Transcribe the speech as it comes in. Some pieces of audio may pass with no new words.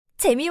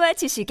재미와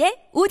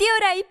지식의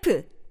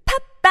오디오라이프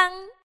팝빵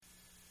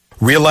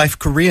Real Life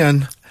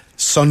Korean.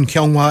 Son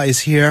Kyunghwa is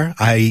here.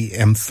 I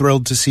am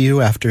thrilled to see you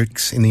after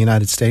in the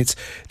United States.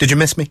 Did you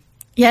miss me?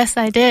 Yes,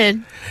 I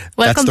did.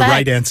 Welcome That's the back.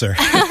 right answer.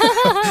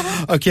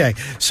 Okay,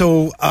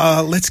 so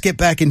let's get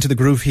back into the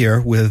groove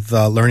here with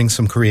learning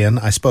some Korean.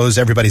 I suppose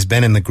everybody's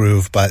been in the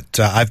groove, but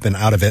I've been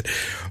out of it.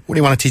 What do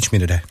you want to teach me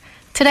today?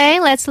 Today,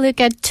 let's look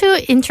at two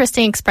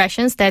interesting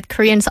expressions that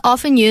Koreans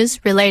often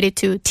use related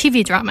to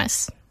TV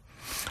dramas.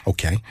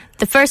 Okay.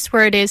 The first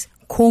word is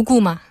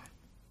고구마.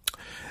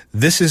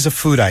 This is a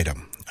food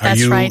item.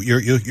 That's right.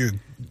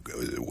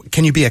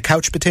 Can you be a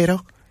couch potato?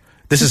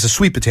 This is a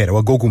sweet potato,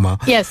 a goguma.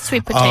 Yes,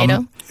 sweet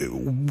potato.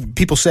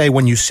 People say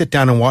when you sit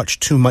down and watch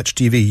too much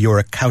TV, you're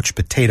a couch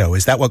potato.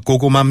 Is that what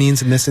goguma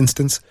means in this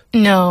instance?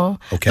 No.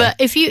 Okay. But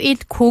if you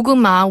eat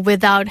고구마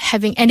without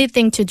having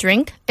anything to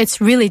drink, it's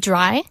really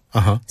dry.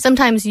 Uh-huh.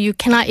 Sometimes you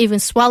cannot even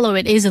swallow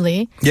it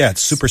easily. Yeah,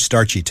 it's super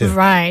starchy too.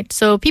 Right.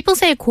 So people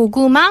say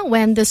고구마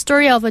when the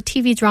story of a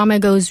TV drama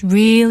goes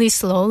really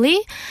slowly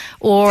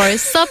or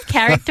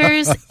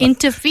sub-characters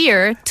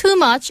interfere too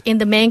much in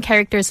the main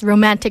character's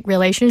romantic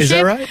relationship. Is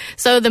that right?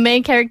 So the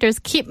main characters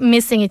keep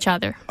missing each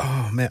other.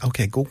 Oh, man.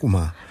 Okay,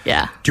 goguma.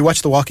 Yeah. Do you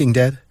watch The Walking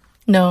Dead?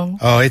 No.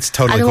 Oh, it's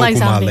totally I don't like goguma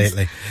zombies.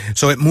 lately.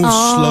 So it moves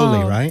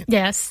slowly, right?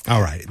 Yes.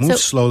 All right. It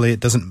moves slowly.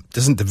 It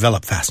doesn't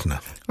develop fast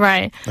enough.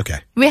 Right. Okay.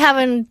 We have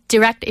a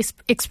direct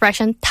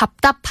expression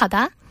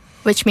답답하다,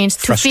 which means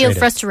to feel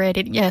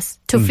frustrated. Yes,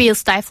 to feel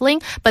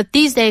stifling. But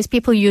these days,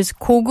 people use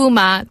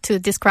고구마 to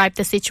describe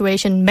the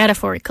situation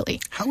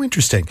metaphorically. How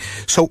interesting.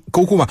 So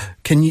goguma,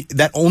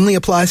 that only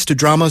applies to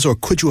dramas, or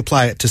could you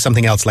apply it to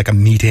something else like a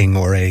meeting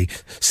or a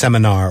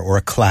seminar or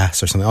a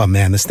class or something? Oh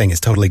man, this thing is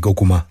totally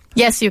goguma.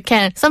 Yes, you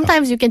can.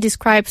 Sometimes you can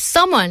describe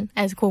someone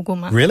as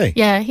고구마. Really?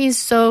 Yeah, he's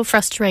so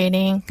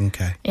frustrating.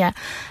 Okay. Yeah.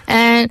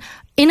 And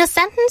in a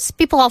sentence,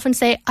 people often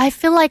say, I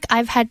feel like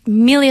I've had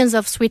millions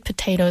of sweet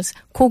potatoes.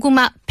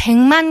 고구마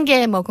 100만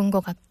개 먹은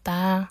것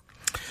같다.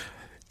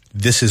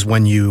 This is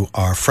when you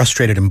are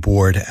frustrated and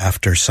bored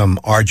after some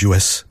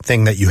arduous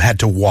thing that you had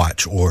to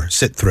watch or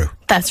sit through.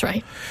 That's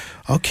right.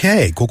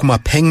 Okay. 고구마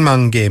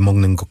 100만 개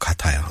먹는 것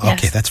같아요.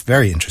 Okay, Yes. that's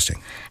very interesting.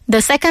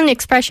 The second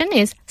expression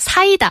is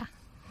사이다.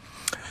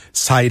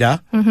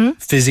 Cider,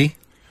 fizzy,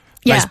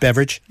 nice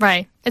beverage.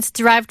 Right. It's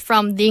derived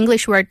from the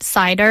English word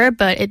cider,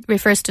 but it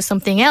refers to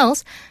something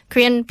else.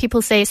 Korean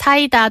people say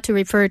사이다 to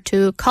refer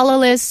to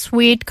colorless,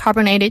 sweet,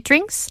 carbonated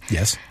drinks.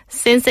 Yes.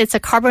 Since it's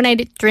a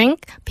carbonated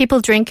drink, people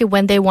drink it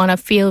when they want to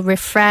feel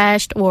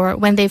refreshed or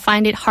when they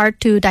find it hard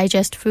to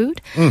digest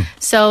food.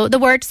 So the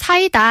word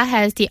사이다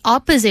has the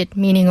opposite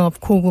meaning of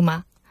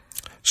고구마.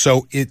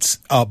 So it's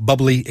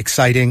bubbly,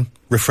 exciting,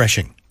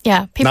 refreshing.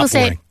 Yeah, people Not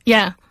say boring.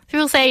 yeah.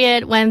 People say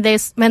it when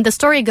the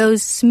story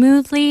goes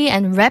smoothly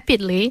and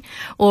rapidly,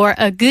 or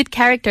a good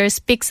character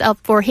speaks up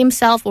for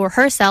himself or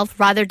herself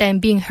rather than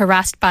being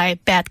harassed by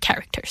bad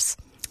characters.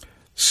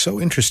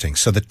 So interesting.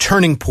 So the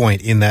turning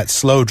point in that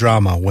slow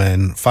drama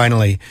when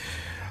finally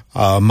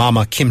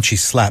Mama Kimchi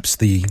slaps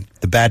the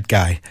bad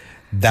guy,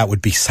 that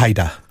would be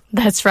Saida.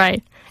 That's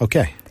right.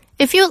 Okay.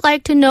 If you'd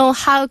like to know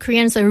how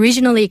Koreans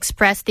originally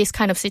express this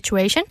kind of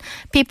situation,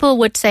 people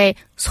would say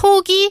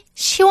속이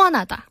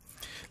시원하다.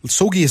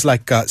 Sogi is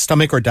like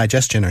stomach or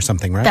digestion or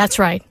something, right? That's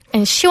right.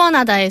 And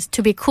시원하다 is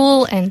to be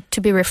cool and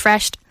to be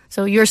refreshed.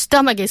 So your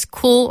stomach is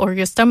cool or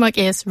your stomach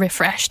is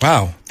refreshed.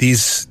 Wow.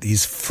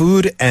 These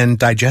food and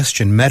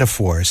digestion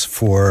metaphors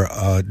for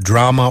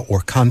drama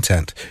or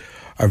content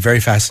are very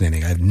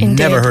fascinating. I've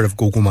never heard of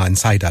goguma and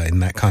saida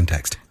in that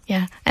context.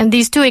 Yeah. And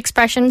these two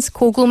expressions,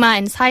 고구마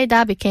and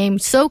사이다, became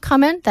so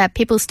common that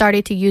people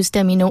started to use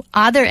them in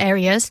other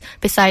areas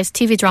besides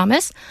TV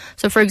dramas.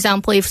 So, for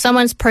example, if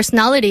someone's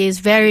personality is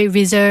very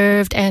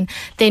reserved and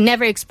they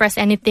never express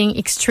anything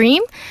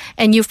extreme,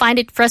 and you find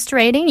it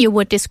frustrating, you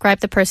would describe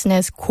the person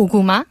as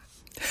고구마.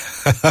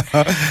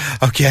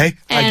 Okay,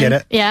 I get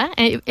it. Yeah.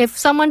 And if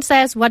someone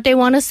says what they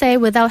want to say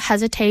without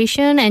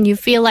hesitation and you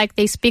feel like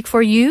they speak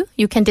for you,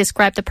 you can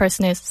describe the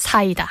person as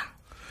사이다.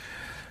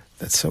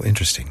 That's so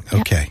interesting.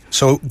 Okay.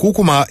 So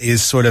goguma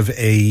is sort of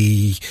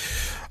a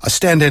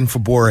stand-in for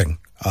boring.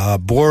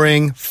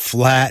 Boring,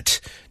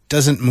 flat,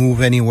 doesn't move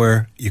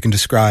anywhere. You can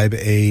describe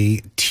a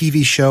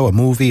TV show, a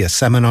movie, a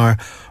seminar,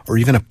 or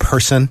even a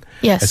person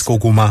as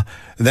goguma.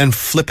 Then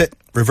flip it,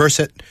 reverse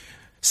it.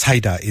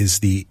 Saida is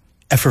the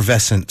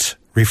effervescent,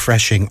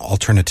 refreshing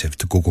alternative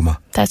to goguma.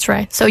 That's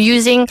right. So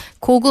using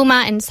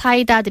고구마 and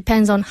사이다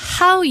depends on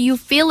how you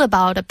feel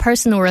about a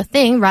person or a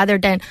thing rather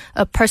than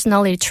a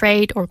personality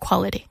trait or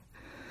quality.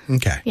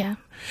 Okay. Yeah.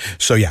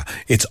 So yeah,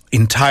 it's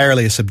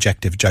entirely a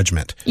subjective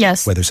judgment.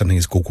 Yes. Whether something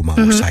is goguma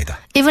or saida.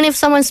 Even if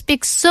someone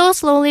speaks so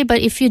slowly,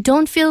 but if you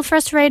don't feel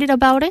frustrated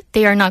about it,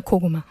 they are not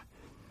고구마.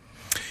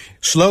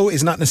 Slow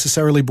is not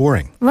necessarily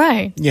boring.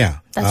 Right. Yeah.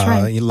 That's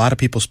right. A lot of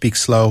people speak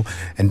slow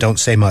and don't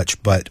say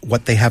much, but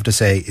what they have to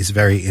say is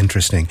very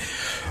interesting.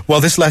 Well,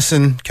 this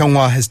lesson,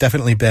 Kyunghwa, has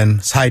definitely been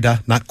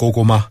사이다, not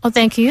고구마. Oh,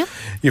 thank you.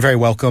 You're very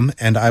welcome,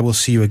 and I will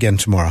see you again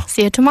tomorrow.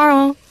 See you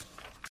tomorrow.